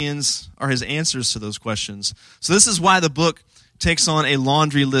are his answers to those questions. So this is why the book takes on a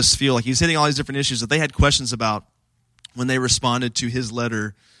laundry list feel. Like he's hitting all these different issues that they had questions about when they responded to his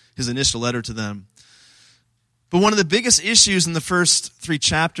letter, his initial letter to them. But one of the biggest issues in the first 3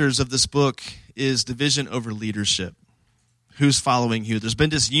 chapters of this book is division over leadership. Who's following who? There's been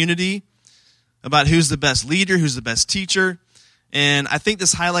disunity about who's the best leader, who's the best teacher. And I think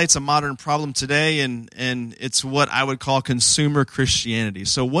this highlights a modern problem today, and it's what I would call consumer Christianity.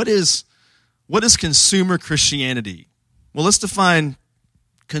 So what is consumer Christianity? Well, let's define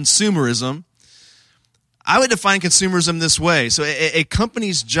consumerism. I would define consumerism this way. So a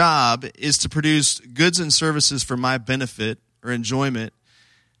company's job is to produce goods and services for my benefit or enjoyment.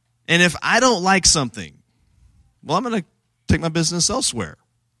 And if I don't like something, well, I'm going to take my business elsewhere.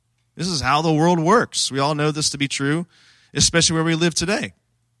 This is how the world works. We all know this to be true, especially where we live today.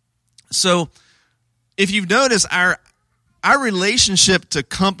 So if you've noticed, our relationship to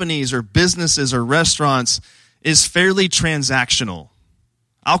companies or businesses or restaurants is fairly transactional.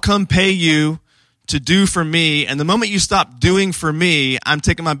 I'll come pay you to do for me, and the moment you stop doing for me, I'm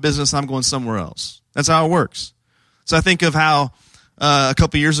taking my business and I'm going somewhere else. That's how it works. So I think of how a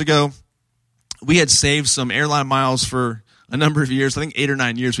couple years ago, we had saved some airline miles for a number of years. I think 8 or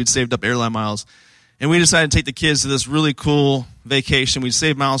 9 years we'd saved up airline miles. And we decided to take the kids to this really cool vacation. We'd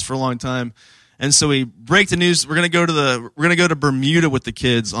saved miles for a long time. And so we break the news. We're going to go to Bermuda with the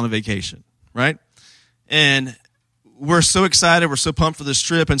kids on a vacation, right? And we're so excited. We're so pumped for this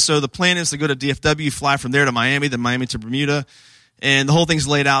trip. And so the plan is to go to DFW, fly from there to Miami, then Miami to Bermuda. And the whole thing's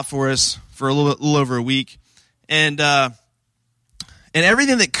laid out for us for a little over a week. And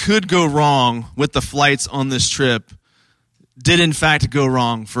everything that could go wrong with the flights on this trip did in fact go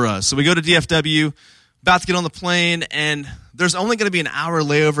wrong for us. So we go to DFW, about to get on the plane, and there's only going to be an hour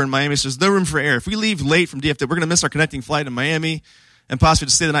layover in Miami, so there's no room for error. If we leave late from DFW, we're going to miss our connecting flight in Miami and possibly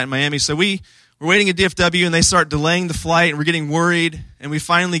to stay the night in Miami. So we're waiting at DFW, and they start delaying the flight, and we're getting worried, and we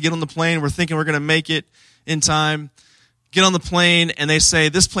finally get on the plane. We're thinking we're going to make it in time. Get on the plane, and they say,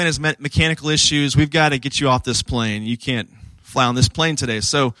 this plane has mechanical issues. We've got to get you off this plane. You can't fly on this plane today.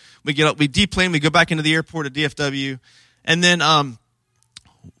 So we get up, we deplane, we go back into the airport at DFW, and then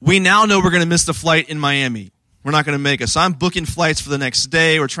we now know we're going to miss the flight in Miami. We're not going to make it. So I'm booking flights for the next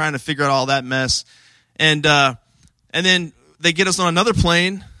day. We're trying to figure out all that mess. And then they get us on another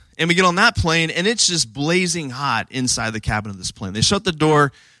plane, and we get on that plane, and it's just blazing hot inside the cabin of this plane. They shut the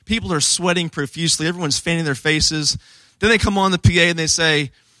door. People are sweating profusely. Everyone's fanning their faces. Then they come on the PA, and they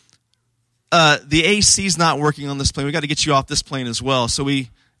say, the AC's not working on this plane. We got to get you off this plane as well. So we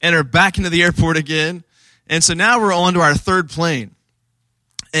enter back into the airport again. And so now we're on to our third plane.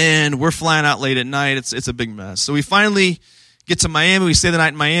 And we're flying out late at night. It's a big mess. So we finally get to Miami. We stay the night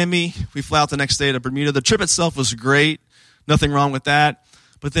in Miami. We fly out the next day to Bermuda. The trip itself was great. Nothing wrong with that.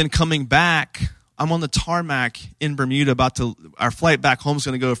 But then coming back, I'm on the tarmac in Bermuda. Our flight back home is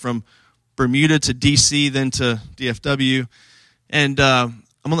going to go from Bermuda to D.C., then to DFW. And I'm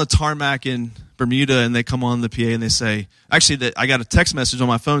on the tarmac in Bermuda, and they come on the PA, and they say, actually, that I got a text message on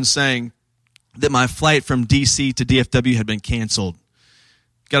my phone saying that my flight from D.C. to DFW had been canceled.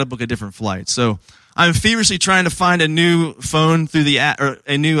 Got to book a different flight. So I'm feverishly trying to find a new phone through the app, or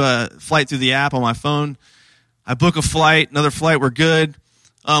a new flight through the app on my phone. I book a flight, another flight, we're good.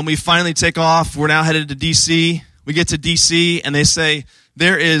 We finally take off. We're now headed to D.C. We get to D.C., and they say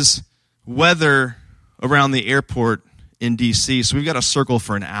there is weather around the airport in D.C., so we've got to circle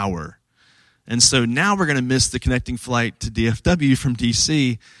for an hour. And so now we're going to miss the connecting flight to DFW from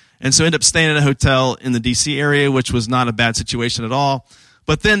D.C., and so end up staying at a hotel in the D.C. area, which was not a bad situation at all.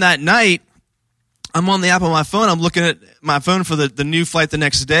 But then that night, I'm on the app on my phone. I'm looking at my phone for the new flight the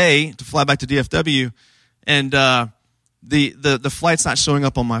next day to fly back to DFW, and the flight's not showing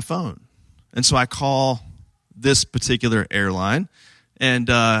up on my phone. And so I call this particular airline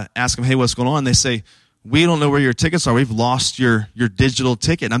and ask them, hey, what's going on? They say, we don't know where your tickets are. We've lost your digital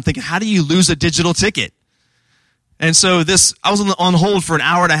ticket. And I'm thinking, how do you lose a digital ticket? And so I was on hold for an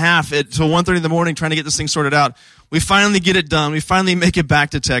hour and a half until 1:30 in the morning trying to get this thing sorted out. We finally get it done. We finally make it back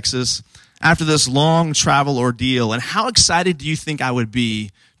to Texas after this long travel ordeal. And how excited do you think I would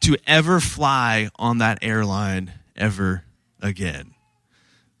be to ever fly on that airline ever again?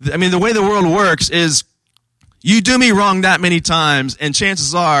 I mean, the way the world works is you do me wrong that many times, and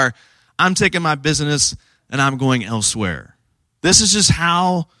chances are I'm taking my business and I'm going elsewhere. This is just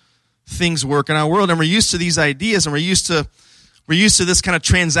how things work in our world, and we're used to these ideas, and we're used to this kind of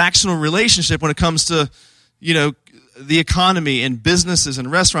transactional relationship when it comes to, the economy and businesses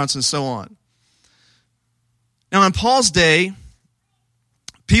and restaurants and so on. Now, in Paul's day,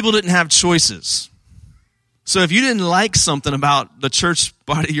 people didn't have choices. So if you didn't like something about the church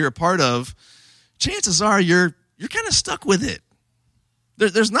body you're a part of, chances are you're kind of stuck with it.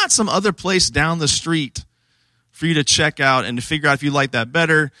 There's not some other place down the street for you to check out and to figure out if you like that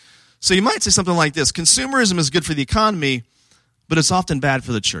better. So you might say something like this: consumerism is good for the economy, but it's often bad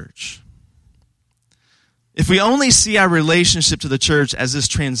for the church. If we only see our relationship to the church as this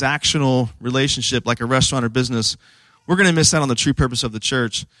transactional relationship, like a restaurant or business, we're going to miss out on the true purpose of the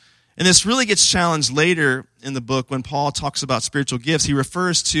church. And this really gets challenged later in the book when Paul talks about spiritual gifts. He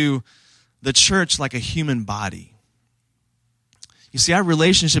refers to the church like a human body. You see, our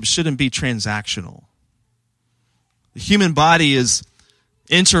relationship shouldn't be transactional. The human body is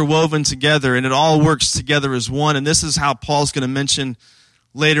interwoven together, and it all works together as one. And this is how Paul's going to mention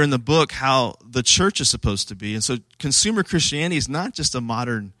later in the book how the church is supposed to be. And so consumer Christianity is not just a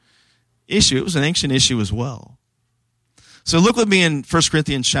modern issue. It was an ancient issue as well. So look with me in 1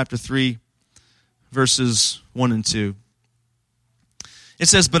 Corinthians chapter 3, verses 1 and 2. It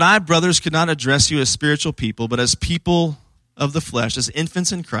says, "But I, brothers, could not address you as spiritual people, but as people of the flesh, as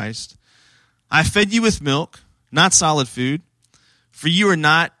infants in Christ. I fed you with milk, not solid food, for you are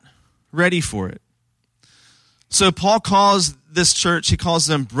not ready for it." So Paul calls this church, he calls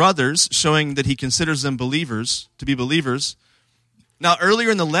them brothers, showing that he considers them believers, to be believers. Now,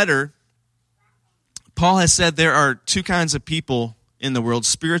 earlier in the letter, Paul has said there are two kinds of people in the world,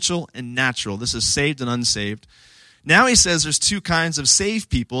 spiritual and natural. This is saved and unsaved. Now he says there's two kinds of saved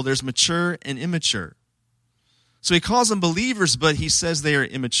people. There's mature and immature. So he calls them believers, but he says they are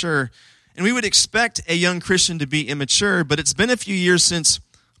immature. And we would expect a young Christian to be immature, but it's been a few years since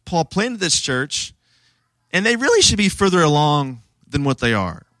Paul planted this church, and they really should be further along than what they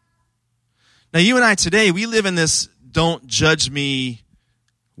are. Now, you and I today, we live in this "don't judge me"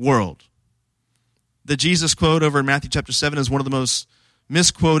 world. The Jesus quote over in Matthew chapter 7 is one of the most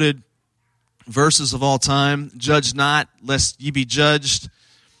misquoted verses of all time. "Judge not, lest ye be judged."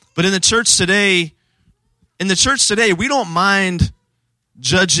 But in the church today, we don't mind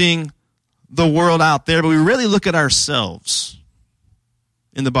judging the world out there, but we really look at ourselves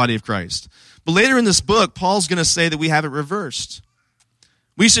in the body of Christ. But later in this book, Paul's going to say that we have it reversed.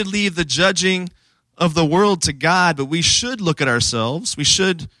 We should leave the judging of the world to God, but we should look at ourselves. We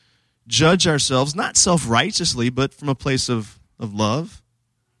should judge ourselves, not self-righteously, but from a place of love.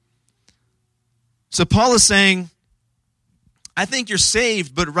 So Paul is saying, I think you're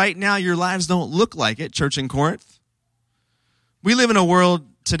saved, but right now your lives don't look like it, church in Corinth. We live in a world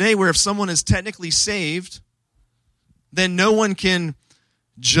today where if someone is technically saved, then no one can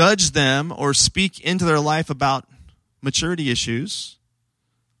judge them or speak into their life about maturity issues.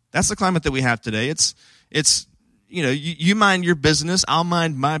 That's the climate that we have today. It's you mind your business, I'll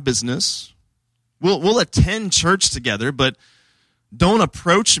mind my business. We'll attend church together, but don't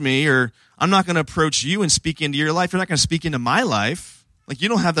approach me, or I'm not going to approach you and speak into your life. You're not going to speak into my life. Like, you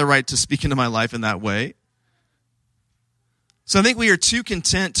don't have the right to speak into my life in that way. So I think we are too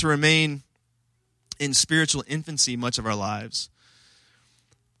content to remain in spiritual infancy much of our lives.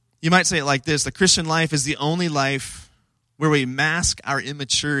 You might say it like this: the Christian life is the only life where we mask our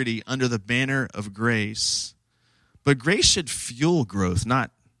immaturity under the banner of grace. But grace should fuel growth,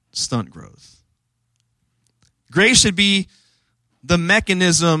 not stunt growth. Grace should be the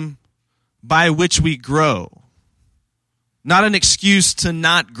mechanism by which we grow, not an excuse to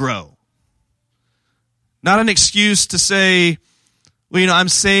not grow. Not an excuse to say, well, I'm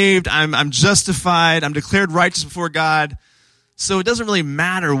saved, I'm justified, I'm declared righteous before God, so it doesn't really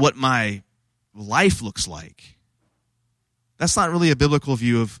matter what my life looks like. That's not really a biblical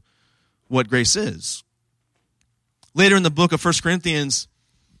view of what grace is. Later in the book of 1 Corinthians,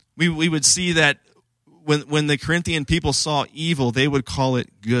 we would see that when the Corinthian people saw evil, they would call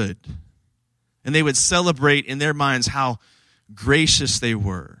it good. And they would celebrate in their minds how gracious they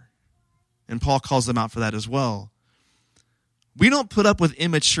were. And Paul calls them out for that as well. We don't put up with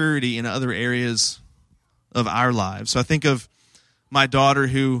immaturity in other areas of our lives. So I think of my daughter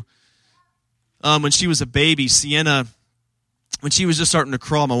who, when she was a baby, Sienna, when she was just starting to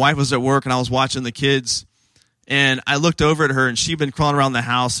crawl, my wife was at work and I was watching the kids. And I looked over at her, and she'd been crawling around the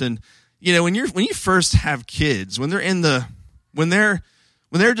house. And when you first have kids, when they're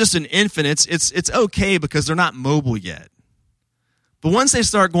just an infant, it's okay because they're not mobile yet. But once they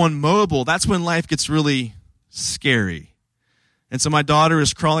start going mobile, that's when life gets really scary. And so my daughter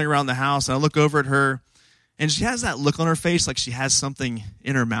is crawling around the house, and I look over at her, and she has that look on her face like she has something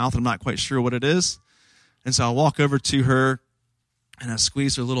in her mouth. I'm not quite sure what it is. And so I walk over to her, and I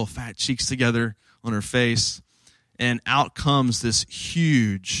squeeze her little fat cheeks together on her face. And out comes this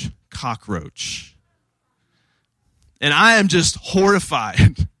huge cockroach. And I am just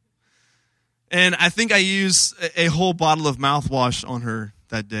horrified. And I think I used a whole bottle of mouthwash on her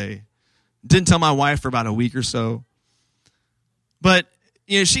that day. Didn't tell my wife for about a week or so. But,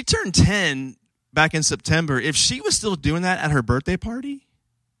 she turned 10 back in September. If she was still doing that at her birthday party,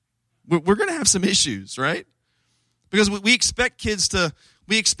 we're going to have some issues, right? Because we expect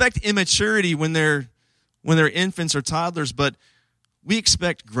we expect immaturity when they're infants or toddlers, but we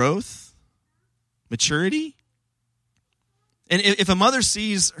expect growth, maturity. And if a mother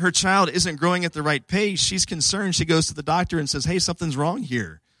sees her child isn't growing at the right pace, she's concerned. She goes to the doctor and says, hey, something's wrong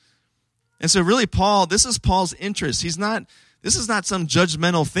here. And so really this is Paul's interest. This is not some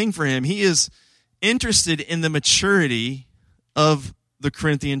judgmental thing for him. He is interested in the maturity of the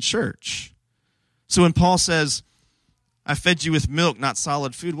Corinthian church. So when Paul says, I fed you with milk, not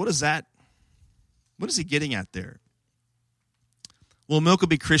solid food, what is he getting at there? Well, milk will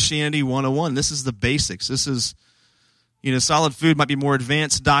be Christianity 101. This is the basics. This is, solid food might be more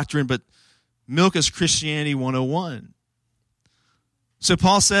advanced doctrine, but milk is Christianity 101. So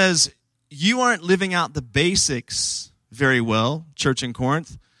Paul says, you aren't living out the basics very well, church in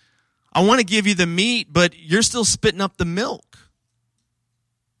Corinth. I want to give you the meat, but you're still spitting up the milk.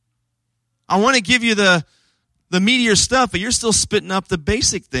 I want to give you the meatier stuff, but you're still spitting up the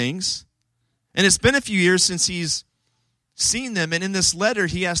basic things. And it's been a few years since he's seen them, and in this letter,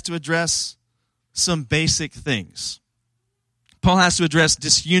 he has to address some basic things. Paul has to address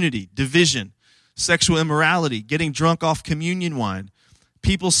disunity, division, sexual immorality, getting drunk off communion wine,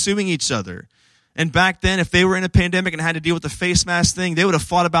 people suing each other. And back then, if they were in a pandemic and had to deal with the face mask thing, they would have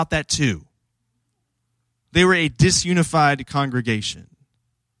fought about that too. They were a disunified congregation.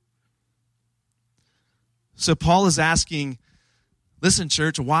 So Paul is asking, listen,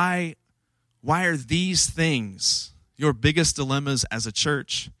 church, why are these things your biggest dilemmas as a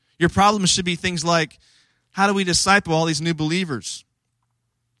church? Your problems should be things like, how do we disciple all these new believers?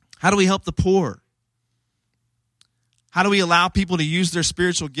 How do we help the poor? How do we allow people to use their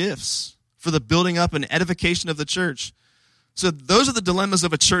spiritual gifts for the building up and edification of the church? So those are the dilemmas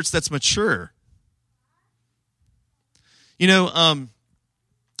of a church that's mature.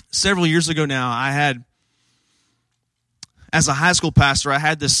 Several years ago now, as a high school pastor, I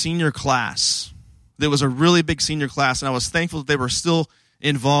had this senior class. That was a really big senior class, and I was thankful that they were still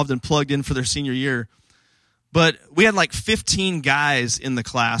involved and plugged in for their senior year. But we had like 15 guys in the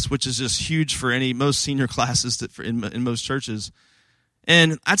class, which is just huge for most senior classes in most churches.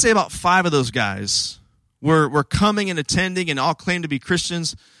 And I'd say about 5 of those guys were coming and attending and all claimed to be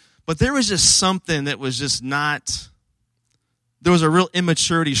Christians. But there was just something that was just not, there was a real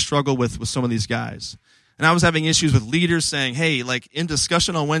immaturity struggle with some of these guys. And I was having issues with leaders saying, hey, like in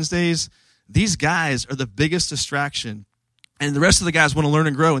discussion on Wednesdays, these guys are the biggest distraction. And the rest of the guys want to learn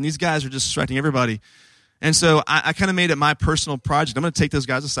and grow, and these guys are just distracting everybody. And so I kind of made it my personal project. I'm going to take those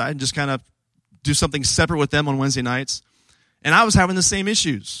guys aside and just kind of do something separate with them on Wednesday nights. And I was having the same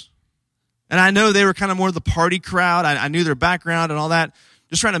issues. And I know they were kind of more the party crowd. I knew their background and all that,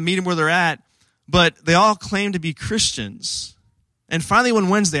 just trying to meet them where they're at. But they all claimed to be Christians. And finally one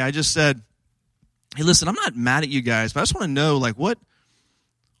Wednesday, I just said, hey, listen, I'm not mad at you guys, but I just want to know, like, what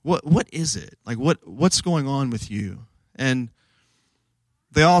is it? Like, what's going on with you? And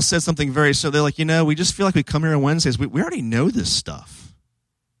they all said something very so. They're like, we just feel like we come here on Wednesdays. We already know this stuff.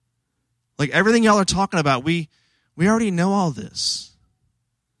 Like everything y'all are talking about, we already know all this.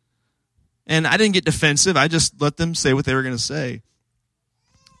 And I didn't get defensive. I just let them say what they were going to say.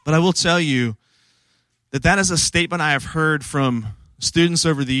 But I will tell you that is a statement I have heard from students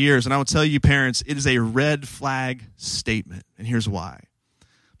over the years. And I will tell you, parents, it is a red flag statement. And here's why.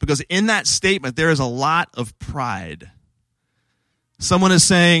 Because in that statement, there is a lot of pride. Someone is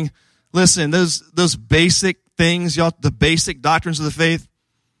saying, listen, those basic things, y'all, the basic doctrines of the faith,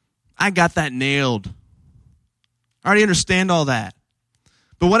 I got that nailed. I already understand all that.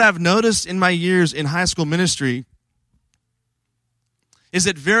 But what I've noticed in my years in high school ministry is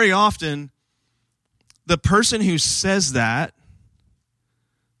that very often the person who says that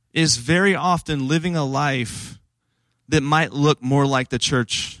is very often living a life that might look more like the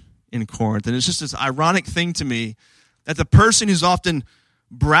church in Corinth. And it's just this ironic thing to me that the person who's often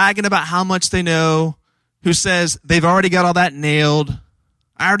bragging about how much they know, who says they've already got all that nailed,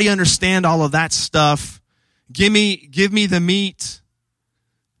 I already understand all of that stuff, give me the meat,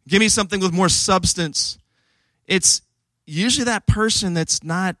 give me something with more substance. It's usually that person that's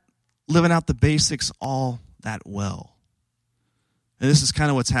not living out the basics all that well. And this is kind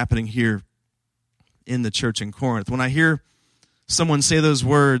of what's happening here in the church in Corinth. When I hear someone say those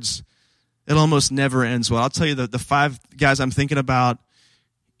words, it almost never ends well. I'll tell you the 5 guys I'm thinking about,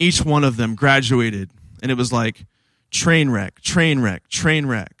 each one of them graduated, and it was like train wreck, train wreck, train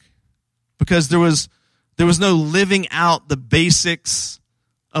wreck. because there was no living out the basics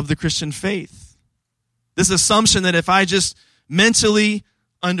of the Christian faith. This assumption that if I just mentally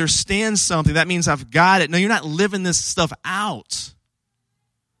understand something, that means I've got it. No, you're not living this stuff out.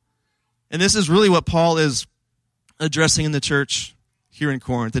 And this is really what Paul is addressing in the church here in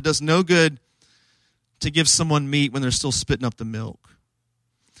Corinth. It does no good to give someone meat when they're still spitting up the milk.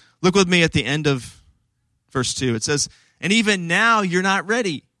 Look with me at the end of verse 2. It says, "And even now you're not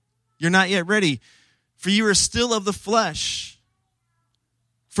ready. You're not yet ready, for you are still of the flesh.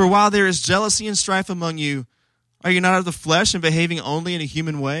 For while there is jealousy and strife among you, are you not of the flesh and behaving only in a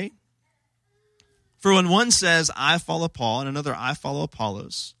human way? For when one says, 'I follow Paul,' and another, 'I follow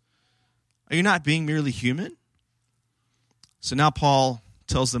Apollos,' are you not being merely human?" So now Paul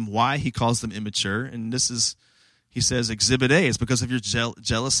tells them why he calls them immature. And this is, he says, Exhibit A is because of your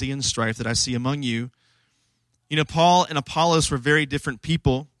jealousy and strife that I see among you. You know, Paul and Apollos were very different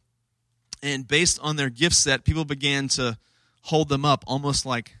people. And based on their gift set, people began to hold them up almost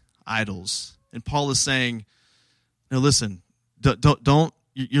like idols. And Paul is saying, no, listen, don't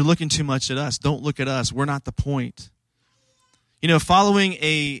you're looking too much at us. Don't look at us. We're not the point. You know, following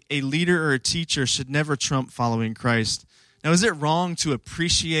a leader or a teacher should never trump following Christ. Now, is it wrong to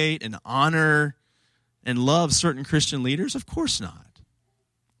appreciate and honor and love certain Christian leaders? Of course not.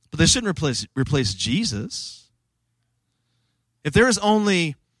 But they shouldn't replace Jesus. If there is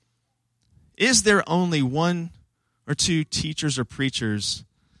there only one or two teachers or preachers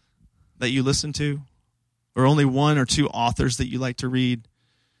that you listen to? Or only one or two authors that you like to read?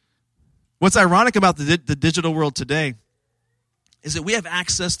 What's ironic about the digital world today is that we have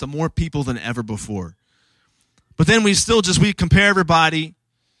access to more people than ever before. But then we compare everybody.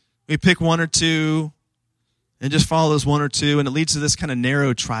 We pick one or two and just follow those one or two, and it leads to this kind of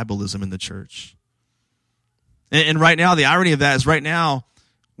narrow tribalism in the church. And right now, the irony of that is right now,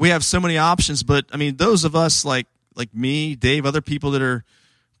 we have so many options, but I mean, those of us like me, Dave, other people that are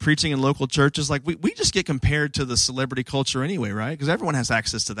preaching in local churches, like we just get compared to the celebrity culture anyway, right? Because everyone has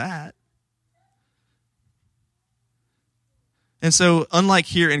access to that. And so, unlike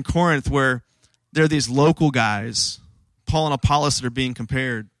here in Corinth, where there are these local guys, Paul and Apollos, that are being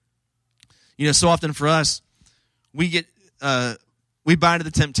compared, you know, so often for us, we buy into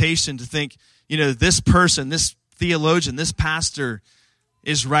the temptation to think, you know, this person, this theologian, this pastor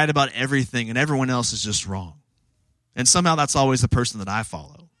is right about everything, and everyone else is just wrong. And somehow that's always the person that I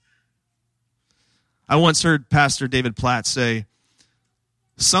follow. I once heard Pastor David Platt say,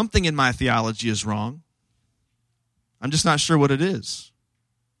 "Something in my theology is wrong. I'm just not sure what it is."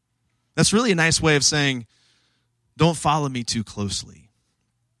 That's really a nice way of saying, don't follow me too closely.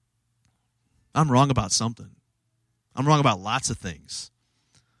 I'm wrong about something. I'm wrong about lots of things.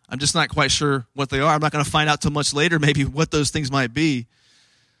 I'm just not quite sure what they are. I'm not going to find out till much later maybe what those things might be.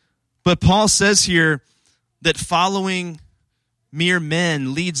 But Paul says here that following mere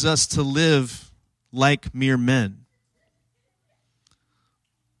men leads us to live like mere men.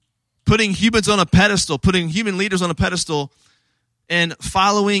 Putting humans on a pedestal, putting human leaders on a pedestal, and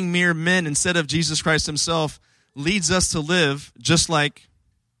following mere men instead of Jesus Christ himself leads us to live just like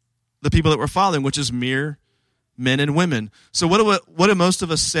the people that we're following, which is mere men and women. So what do most of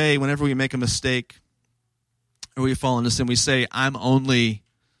us say whenever we make a mistake or we fall into sin? We say, I'm only,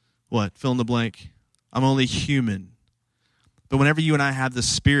 what? Fill in the blank. I'm only human. But whenever you and I have the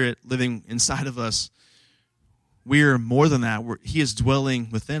Spirit living inside of us, we are more than that. He is dwelling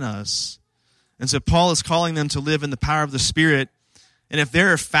within us. And so Paul is calling them to live in the power of the Spirit. And if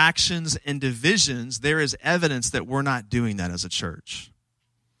there are factions and divisions, there is evidence that we're not doing that as a church.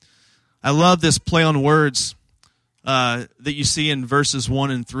 I love this play on words that you see in verses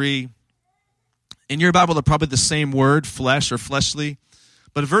 1 and 3. In your Bible, they're probably the same word, flesh or fleshly.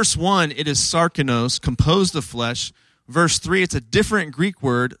 But verse 1, it is sarkinos, composed of flesh. Verse 3, it's a different Greek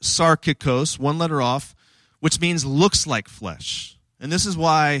word, sarkikos, one letter off, which means looks like flesh. And this is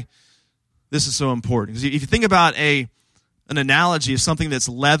why this is so important. Because if you think about an analogy of something that's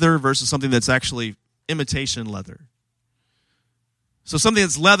leather versus something that's actually imitation leather. So something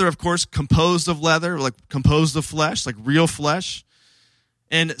that's leather, of course, composed of leather, like composed of flesh, like real flesh.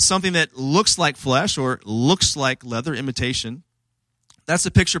 And something that looks like flesh or looks like leather, imitation. That's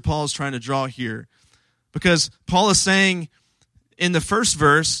the picture Paul is trying to draw here. Because Paul is saying in the first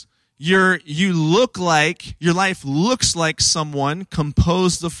verse, your life looks like someone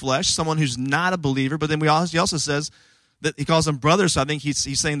composed of flesh, someone who's not a believer. But then he also says that he calls them brothers. So I think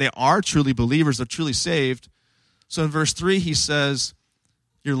he's saying they are truly believers, they're truly saved. So in verse 3, he says,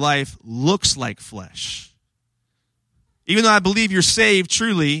 your life looks like flesh. Even though I believe you're saved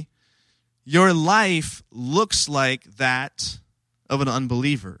truly, your life looks like that of an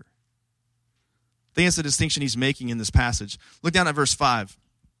unbeliever. I think it's the distinction he's making in this passage. Look down at verse 5.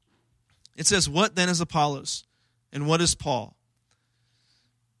 It says, "What then is Apollos, and what is Paul?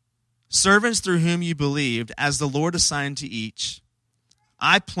 Servants through whom you believed, as the Lord assigned to each.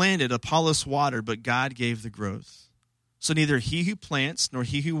 I planted, Apollos watered, but God gave the growth. So neither he who plants nor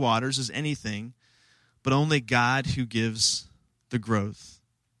he who waters is anything, but only God who gives the growth."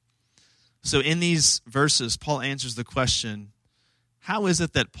 So in these verses, Paul answers the question, how is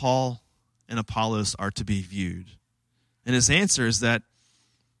it that Paul and Apollos are to be viewed? And his answer is that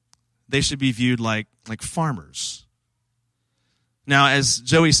they should be viewed like farmers. Now, as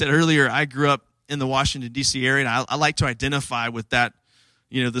Joey said earlier, I grew up in the Washington, D.C. area, and I like to identify with that,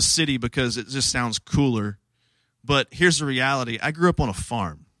 the city, because it just sounds cooler. But here's the reality. I grew up on a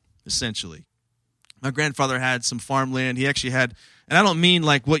farm, essentially. My grandfather had some farmland. He actually had, and I don't mean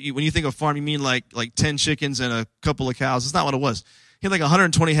like when you think of farm, you mean like 10 chickens and a couple of cows. It's not what it was. He had like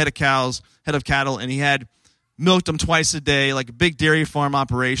 120 head of cattle, and he had milked them twice a day, like a big dairy farm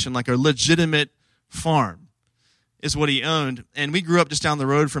operation, like a legitimate farm is what he owned. And we grew up just down the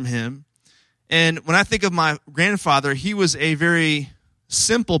road from him. And when I think of my grandfather, he was a very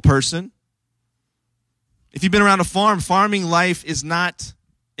simple person. If you've been around a farm, farming life is not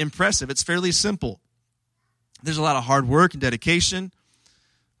impressive. It's fairly simple. There's a lot of hard work and dedication,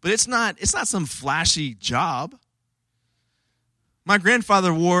 but it's not some flashy job. My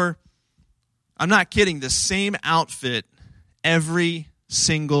grandfather wore, I'm not kidding, the same outfit every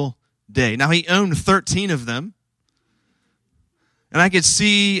single day. Now, he owned 13 of them. And I could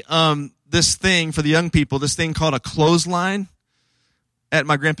see this thing for the young people, this thing called a clothesline at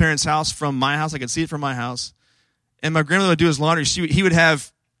my grandparents' house from my house. I could see it from my house. And my grandmother would do his laundry. He would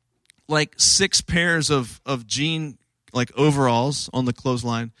have like 6 pairs of jean like overalls on the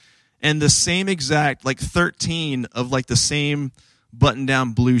clothesline, and the same exact 13 of the same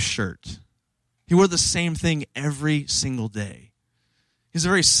button-down blue shirt. He wore the same thing every single day. He's a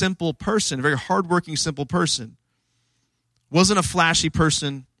very simple person, a very hardworking, simple person. Wasn't a flashy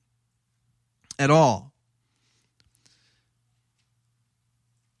person at all.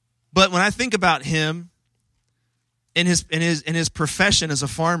 But when I think about him in his profession as a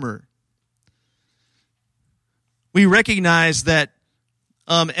farmer, we recognize that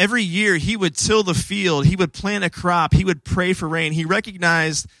every year he would till the field, he would plant a crop, he would pray for rain. He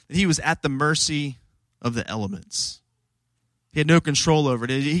recognized that he was at the mercy of the elements. He had no control over it.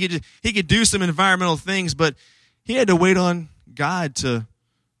 He could do some environmental things, but he had to wait on God to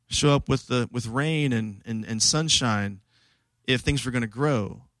show up with rain and sunshine if things were going to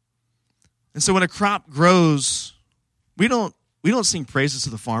grow. And so when a crop grows, we don't sing praises to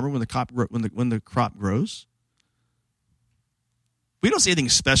the farmer when the crop grows. We don't say anything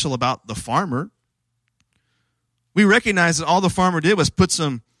special about the farmer. We recognize that all the farmer did was put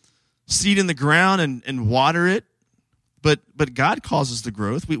some seed in the ground and water it, but God causes the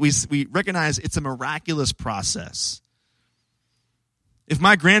growth. We recognize it's a miraculous process. If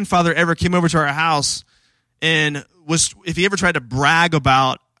my grandfather ever came over to our house and if he ever tried to brag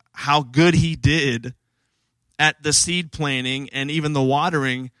about how good he did at the seed planting and even the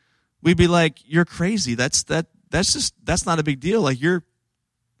watering, we'd be like, "You're crazy. That's not a big deal. Like you're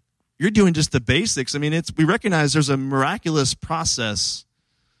doing just the basics." I mean, we recognize there's a miraculous process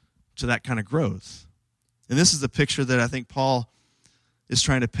to that kind of growth. And this is the picture that I think Paul is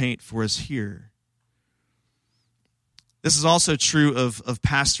trying to paint for us here. This is also true of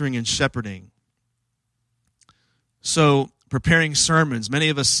pastoring and shepherding. So preparing sermons, many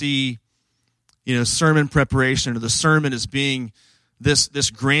of us see, sermon preparation or the sermon as being this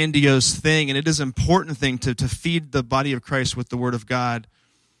grandiose thing, and it is an important thing to feed the body of Christ with the Word of God.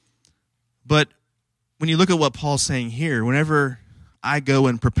 But when you look at what Paul's saying here, whenever I go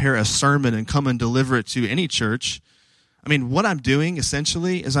and prepare a sermon and come and deliver it to any church, I mean, what I'm doing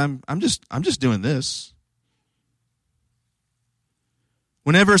essentially is I'm just doing this.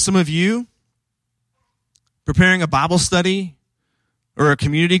 Whenever some of you preparing a Bible study or a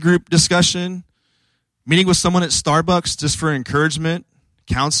community group discussion, meeting with someone at Starbucks just for encouragement,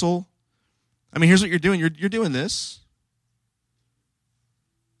 counsel, I mean, here's what you're doing. You're doing this.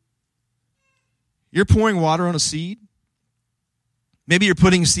 You're pouring water on a seed. Maybe you're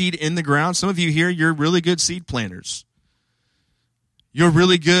putting seed in the ground. Some of you here, you're really good seed planters. You're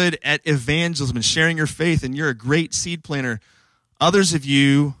really good at evangelism and sharing your faith, and you're a great seed planter. Others of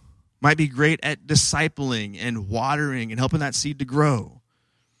you might be great at discipling and watering and helping that seed to grow.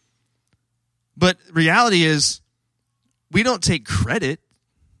 But reality is, we don't take credit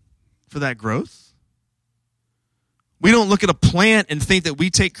for that growth. We don't look at a plant and think that we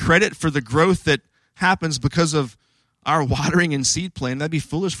take credit for the growth that happens because of our watering and seed planting. That'd be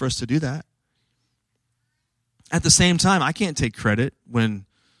foolish for us to do that. At the same time, I can't take credit when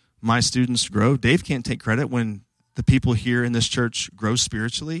my students grow. Dave can't take credit when the people here in this church grow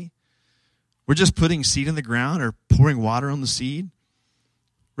spiritually. We're just putting seed in the ground or pouring water on the seed.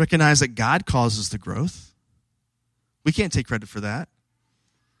 Recognize that God causes the growth. We can't take credit for that.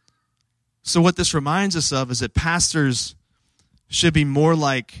 So what this reminds us of is that pastors should be more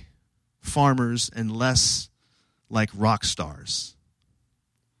like farmers and less like rock stars.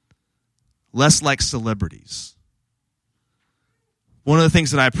 Less like celebrities. One of the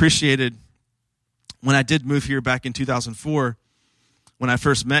things that I appreciated when I did move here back in 2004, when I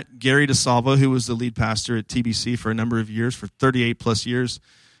first met Gary DeSalvo, who was the lead pastor at TBC for a number of years, for 38 plus years,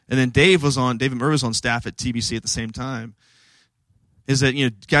 and then David Murray was on staff at TBC at the same time, is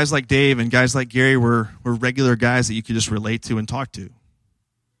that, guys like Dave and guys like Gary were regular guys that you could just relate to and talk to.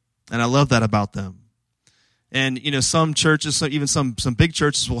 And I love that about them. And, some churches, even some big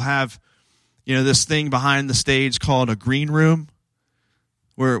churches will have, this thing behind the stage called a green room,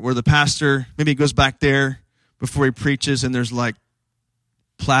 where the pastor, maybe he goes back there before he preaches, and there's like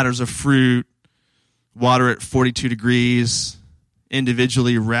platters of fruit, water at 42 degrees,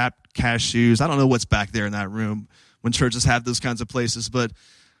 individually wrapped cashews. I don't know what's back there in that room when churches have those kinds of places, but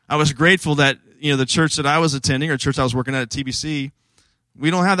I was grateful that, the church that I was attending, or church I was working at TBC,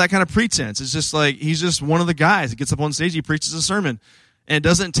 we don't have that kind of pretense. It's just like, he's just one of the guys that gets up on stage, he preaches a sermon, and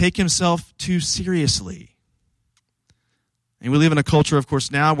doesn't take himself too seriously. And we live in a culture, of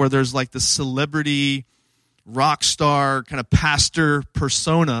course, now where there's like the celebrity, rock star, kind of pastor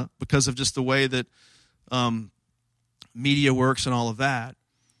persona because of just the way that media works and all of that.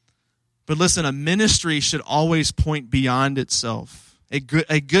 But listen, a ministry should always point beyond itself. A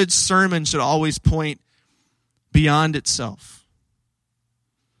good sermon should always point beyond itself.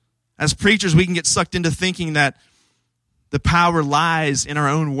 As preachers, we can get sucked into thinking that the power lies in our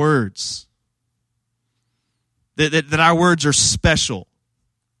own words. That our words are special.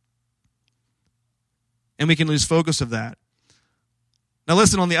 And we can lose focus of that. Now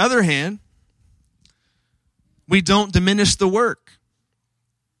listen, on the other hand, we don't diminish the work.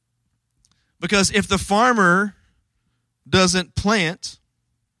 Because if the farmer doesn't plant,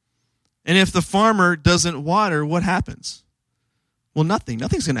 and if the farmer doesn't water, what happens? Well, nothing.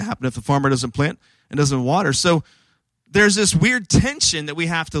 Nothing's going to happen if the farmer doesn't plant and doesn't water. So there's this weird tension that we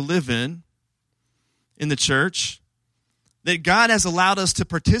have to live in the church, that God has allowed us to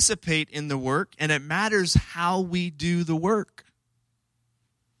participate in the work, and it matters how we do the work.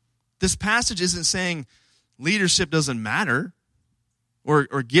 This passage isn't saying leadership doesn't matter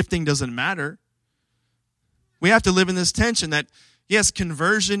or gifting doesn't matter. We have to live in this tension that, yes,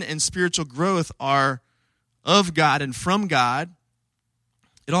 conversion and spiritual growth are of God and from God.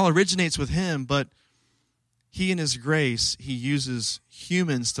 It all originates with Him, but He in His grace, He uses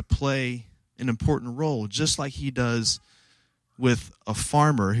humans to play an important role, just like He does with a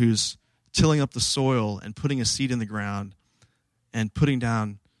farmer who's tilling up the soil and putting a seed in the ground and putting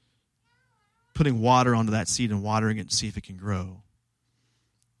water onto that seed and watering it to see if it can grow.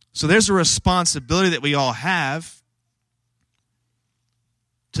 So there's a responsibility that we all have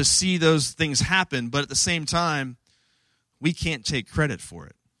to see those things happen, but at the same time, we can't take credit for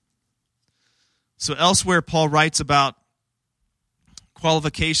it. So elsewhere, Paul writes about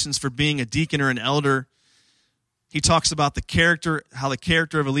qualifications for being a deacon or an elder. He talks about how the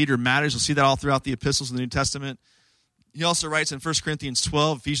character of a leader matters. You'll see that all throughout the epistles in the New Testament. He also writes in 1 Corinthians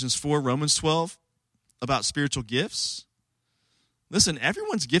 12, Ephesians 4, Romans 12 about spiritual gifts. Listen,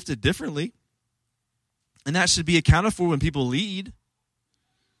 everyone's gifted differently, and that should be accounted for when people lead.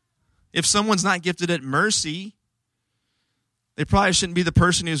 If someone's not gifted at mercy, they probably shouldn't be the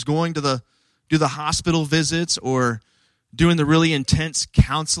person who's going to do the hospital visits or doing the really intense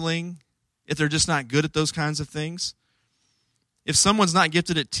counseling if they're just not good at those kinds of things. If someone's not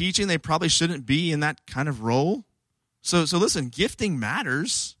gifted at teaching, they probably shouldn't be in that kind of role. So listen, gifting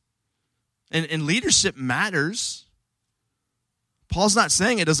matters, and leadership matters. Paul's not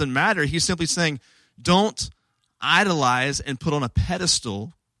saying it doesn't matter. He's simply saying, don't idolize and put on a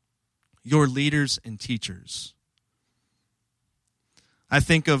pedestal your leaders and teachers. I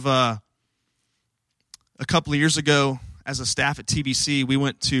think of a couple of years ago, as a staff at TBC, we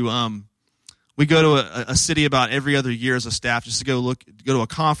went to we go to a city about every other year as a staff just to go to a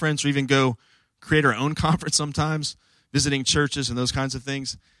conference, or even go create our own conference sometimes, visiting churches and those kinds of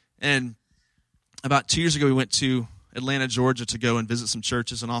things. And about 2 years ago, we went to Atlanta, Georgia to go and visit some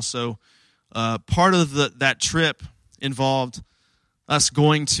churches, and also part of that trip involved us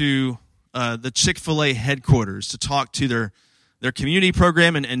going to the Chick-fil-A headquarters to talk to their community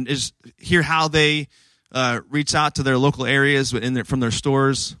program and just hear how they reach out to their local areas from their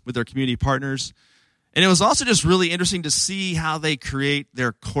stores with their community partners. And it was also just really interesting to see how they create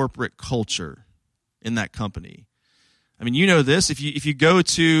their corporate culture in that company. I mean, you know this. If you go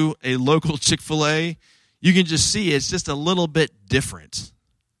to a local Chick-fil-A, you can just see it's just a little bit different.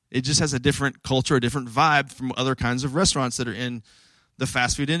 It just has a different culture, a different vibe from other kinds of restaurants that are in the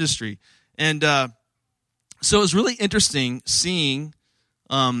fast food industry. And so it was really interesting seeing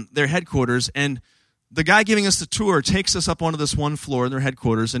their headquarters. And the guy giving us the tour takes us up onto this one floor in their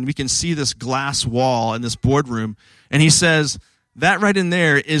headquarters, and we can see this glass wall in this boardroom. And he says, that right in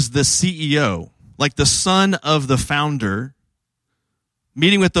there is the CEO, like the son of the founder,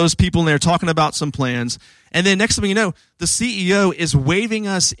 meeting with those people, and they're talking about some plans. And then next thing you know, the CEO is waving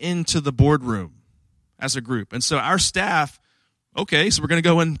us into the boardroom as a group. And so our staff, okay, so we're going to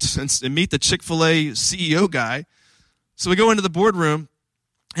go in and meet the Chick-fil-A CEO guy. So we go into the boardroom,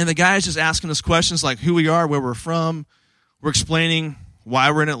 and the guy is just asking us questions like who we are, where we're from. We're explaining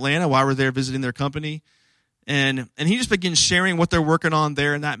why we're in Atlanta, why we're there visiting their company. And he just begins sharing what they're working on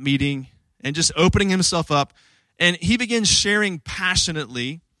there in that meeting and just opening himself up. And he begins sharing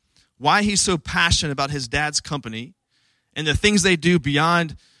passionately why he's so passionate about his dad's company and the things they do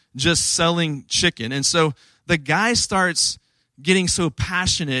beyond just selling chicken. And so the guy starts getting so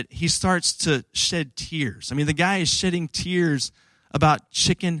passionate, he starts to shed tears. I mean, the guy is shedding tears about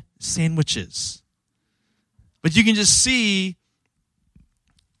chicken sandwiches. But you can just see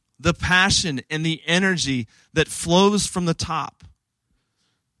the passion and the energy that flows from the top.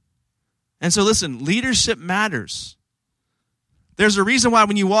 And so listen, leadership matters. There's a reason why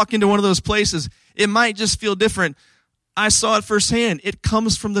when you walk into one of those places, it might just feel different. I saw it firsthand. It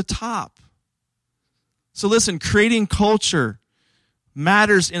comes from the top. So listen, creating culture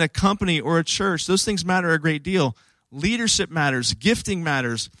matters in a company or a church. Those things matter a great deal. Leadership matters. Gifting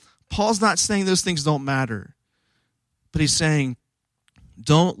matters. Paul's not saying those things don't matter. But he's saying,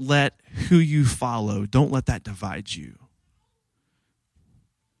 don't let who you follow, don't let that divide you.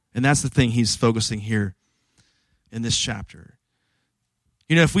 And that's the thing he's focusing here in this chapter.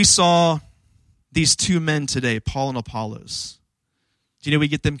 You know, if we saw these two men today, Paul and Apollos, do you know we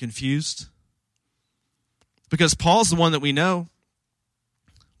get them confused? Because Paul's the one that we know.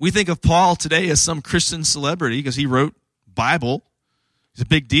 We think of Paul today as some Christian celebrity because he wrote Bible. He's a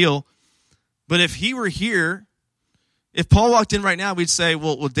big deal. But if he were here, if Paul walked in right now, we'd say,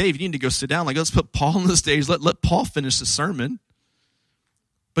 well, Dave, you need to go sit down. Like, let's put Paul on the stage. Let Paul finish the sermon.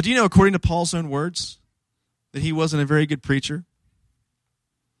 But do you know, according to Paul's own words, that he wasn't a very good preacher?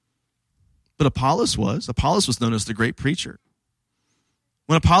 But Apollos was. Apollos was known as the great preacher.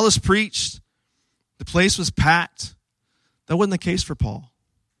 When Apollos preached, the place was packed. That wasn't the case for Paul.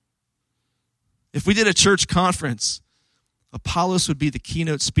 If we did a church conference, Apollos would be the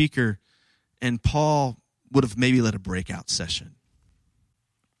keynote speaker, and Paul would have maybe led a breakout session.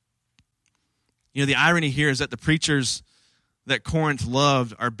 You know, the irony here is that the preachers that Corinth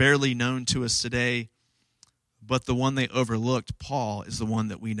loved are barely known to us today, but the one they overlooked, Paul, is the one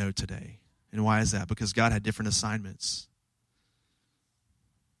that we know today. And why is that? Because God had different assignments.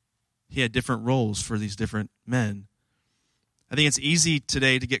 He had different roles for these different men. I think it's easy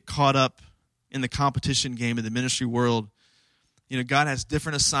today to get caught up in the competition game in the ministry world. You know, God has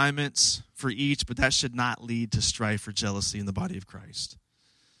different assignments for each, but that should not lead to strife or jealousy in the body of Christ.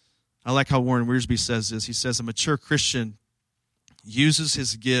 I like how Warren Wiersbe says this. He says, a mature Christian uses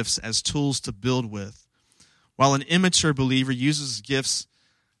his gifts as tools to build with, while an immature believer uses his gifts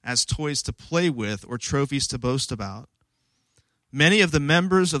as toys to play with or trophies to boast about. Many of the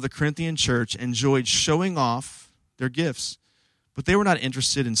members of the Corinthian church enjoyed showing off their gifts, but they were not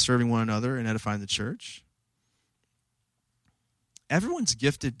interested in serving one another and edifying the church. Everyone's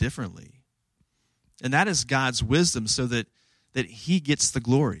gifted differently. And that is God's wisdom so that he gets the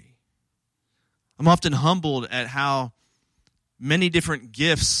glory. I'm often humbled at how many different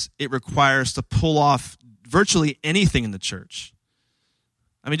gifts it requires to pull off virtually anything in the church.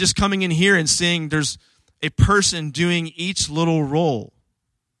 I mean, just coming in here and seeing there's a person doing each little role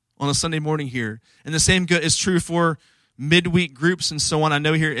on a Sunday morning here. And the same is true for midweek groups and so on. I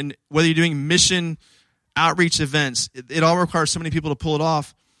know here, and whether you're doing mission outreach events, it all requires so many people to pull it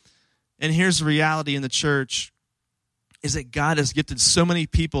off. And here's the reality in the church is that God has gifted so many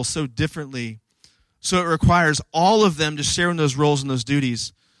people so differently. So it requires all of them to share in those roles and those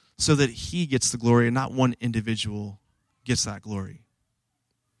duties so that he gets the glory and not one individual gets that glory.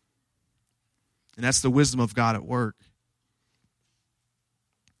 And that's the wisdom of God at work.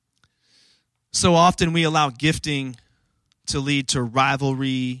 So often we allow gifting to lead to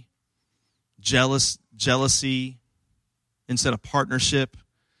rivalry, jealousy, instead of partnership,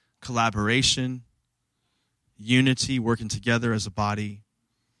 collaboration, unity, working together as a body.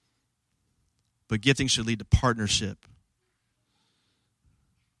 But gifting should lead to partnership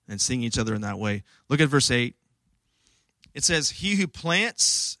and seeing each other in that way. Look at verse 8. It says, he who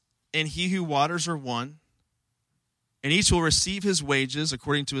plants and he who waters are one, and each will receive his wages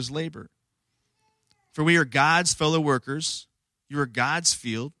according to his labor. For we are God's fellow workers. You are God's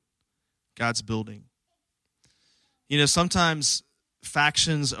field, God's building. You know, sometimes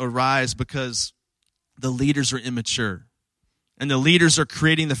factions arise because the leaders are immature. And the leaders are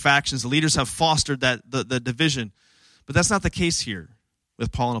creating the factions. The leaders have fostered the division. But that's not the case here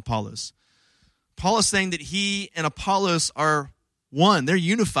with Paul and Apollos. Paul is saying that he and Apollos are one. They're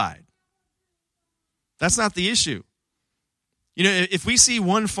unified. That's not the issue. You know, if we see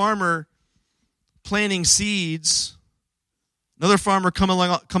one farmer planting seeds, another farmer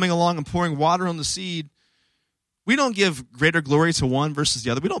coming along and pouring water on the seed, we don't give greater glory to one versus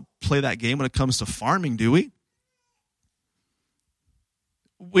the other. We don't play that game when it comes to farming, do we?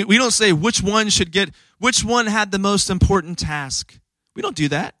 We don't say which one had the most important task. We don't do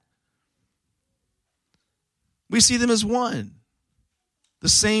that. We see them as one. The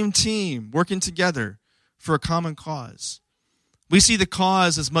same team working together for a common cause. We see the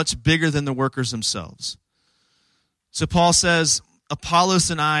cause as much bigger than the workers themselves. So Paul says,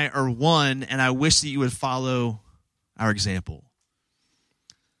 Apollos and I are one, and I wish that you would follow our example.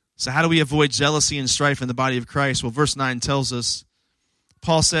 So how do we avoid jealousy and strife in the body of Christ? Well, verse 9 tells us,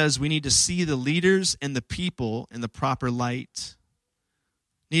 Paul says we need to see the leaders and the people in the proper light.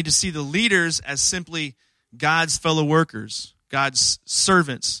 Need to see the leaders as simply God's fellow workers, God's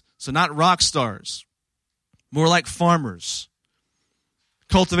servants. So not rock stars, more like farmers,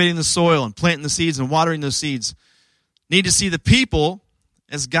 cultivating the soil and planting the seeds and watering those seeds. Need to see the people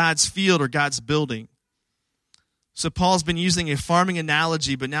as God's field or God's building. So Paul's been using a farming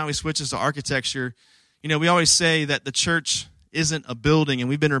analogy, but now he switches to architecture. You know, we always say that the church isn't a building, and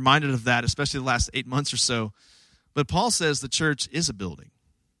we've been reminded of that, especially the last 8 months or so. But Paul says the church is a building,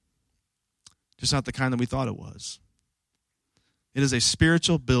 just not the kind that we thought it was. It is a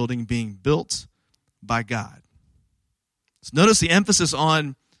spiritual building being built by God. So notice the emphasis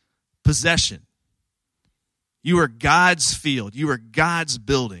on possession. You are God's field. You are God's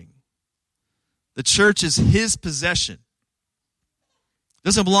building. The church is his possession. It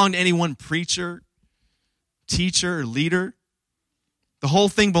doesn't belong to any one preacher, teacher, or leader. The whole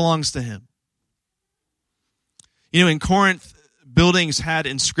thing belongs to him. You know, in Corinth, buildings had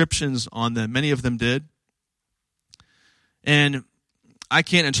inscriptions on them. Many of them did. And I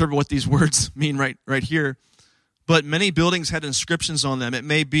can't interpret what these words mean right here, but many buildings had inscriptions on them. It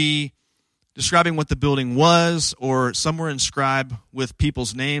may be describing what the building was, or some were inscribed with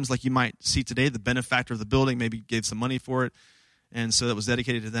people's names, like you might see today. The benefactor of the building maybe gave some money for it, and so that was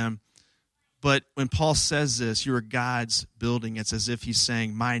dedicated to them. But when Paul says this, you are God's building, it's as if he's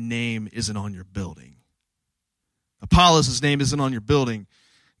saying, my name isn't on your building. Apollos' name isn't on your building.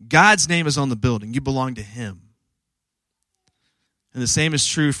 God's name is on the building. You belong to him. And the same is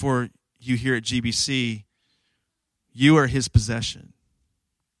true for you here at GBC. You are his possession.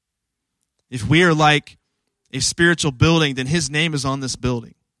 If we are like a spiritual building, then his name is on this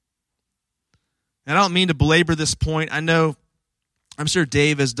building. And I don't mean to belabor this point. I'm sure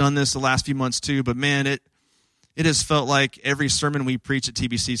Dave has done this the last few months too, but man, it has felt like every sermon we preach at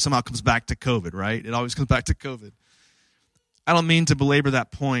TBC somehow comes back to COVID, right? It always comes back to COVID. I don't mean to belabor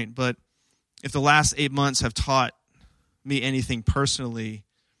that point, but if the last 8 months have taught me anything personally,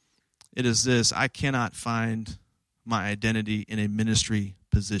 it is this: I cannot find my identity in a ministry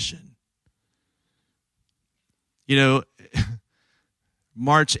position. You know,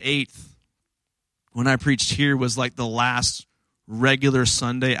 March 8th, when I preached here, was like the last regular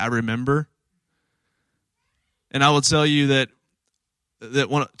Sunday I remember. And I will tell you that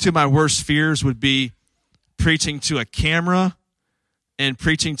two of my worst fears would be preaching to a camera and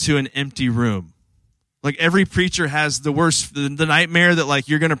preaching to an empty room. Like every preacher has the nightmare that like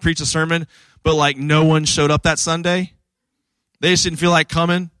you're going to preach a sermon, but like no one showed up that Sunday. They just didn't feel like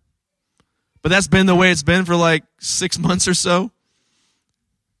coming. But that's been the way it's been for like 6 months or so.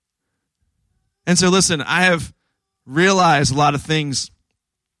 And so listen, I have realized a lot of things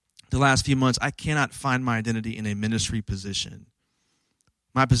the last few months. I cannot find my identity in a ministry position.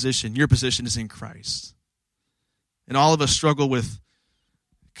 My position, your position is in Christ. And all of us struggle with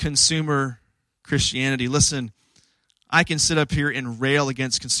consumer Christianity. Listen, I can sit up here and rail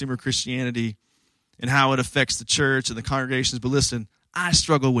against consumer Christianity and how it affects the church and the congregations, but listen, I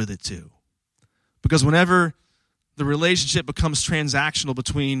struggle with it too. Because whenever the relationship becomes transactional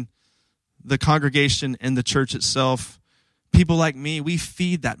between the congregation and the church itself, people like me, we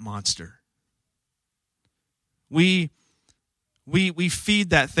feed that monster. We we feed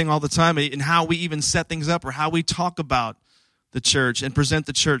that thing all the time in how we even set things up or how we talk about the church and present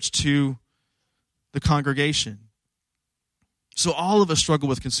the church to the congregation. So all of us struggle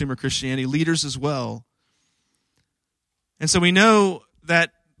with consumer Christianity, leaders as well. And so we know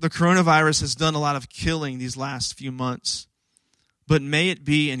that the coronavirus has done a lot of killing these last few months. But may it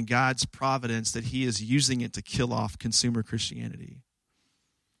be in God's providence that he is using it to kill off consumer Christianity.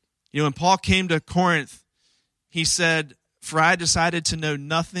 When Paul came to Corinth, he said, "For I decided to know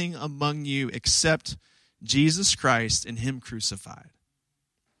nothing among you except Jesus Christ and him crucified."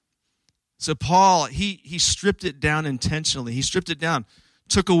 So Paul, he stripped it down intentionally. He stripped it down,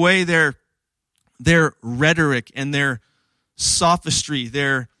 took away their rhetoric and their sophistry,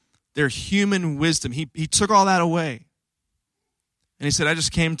 their human wisdom. He took all that away. And he said, "I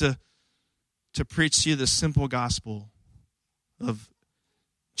just came to preach to you the simple gospel of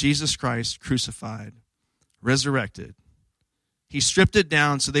Jesus Christ crucified, resurrected." He stripped it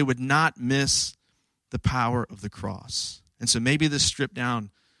down so they would not miss the power of the cross. And so maybe this stripped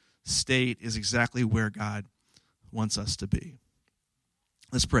down state is exactly where God wants us to be.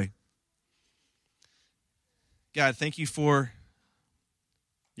 Let's pray. God, thank you for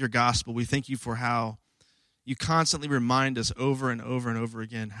your gospel. We thank you for how you constantly remind us over and over and over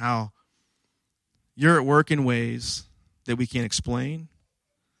again how you're at work in ways that we can't explain,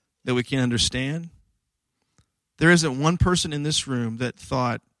 that we can't understand. There isn't one person in this room that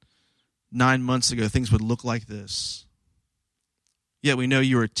thought 9 months ago things would look like this. Yet we know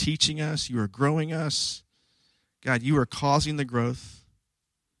you are teaching us, you are growing us. God, you are causing the growth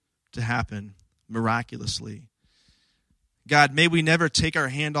to happen miraculously. God, may we never take our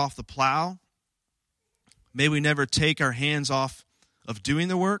hand off the plow. May we never take our hands off of doing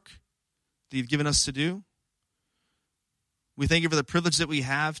the work that you've given us to do. We thank you for the privilege that we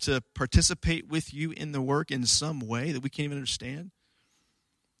have to participate with you in the work in some way that we can't even understand.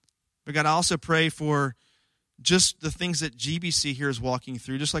 But God, I also pray for just the things that GBC here is walking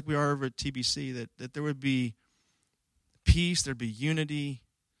through, just like we are over at TBC, that there would be peace, there'd be unity,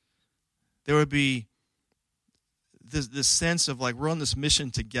 there would be this sense of like we're on this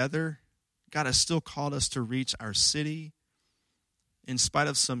mission together. God has still called us to reach our city in spite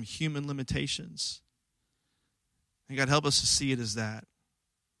of some human limitations. And God, help us to see it as that.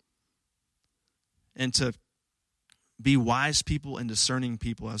 And to be wise people and discerning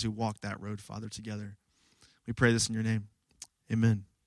people as we walk that road, Father, together. We pray this in your name. Amen.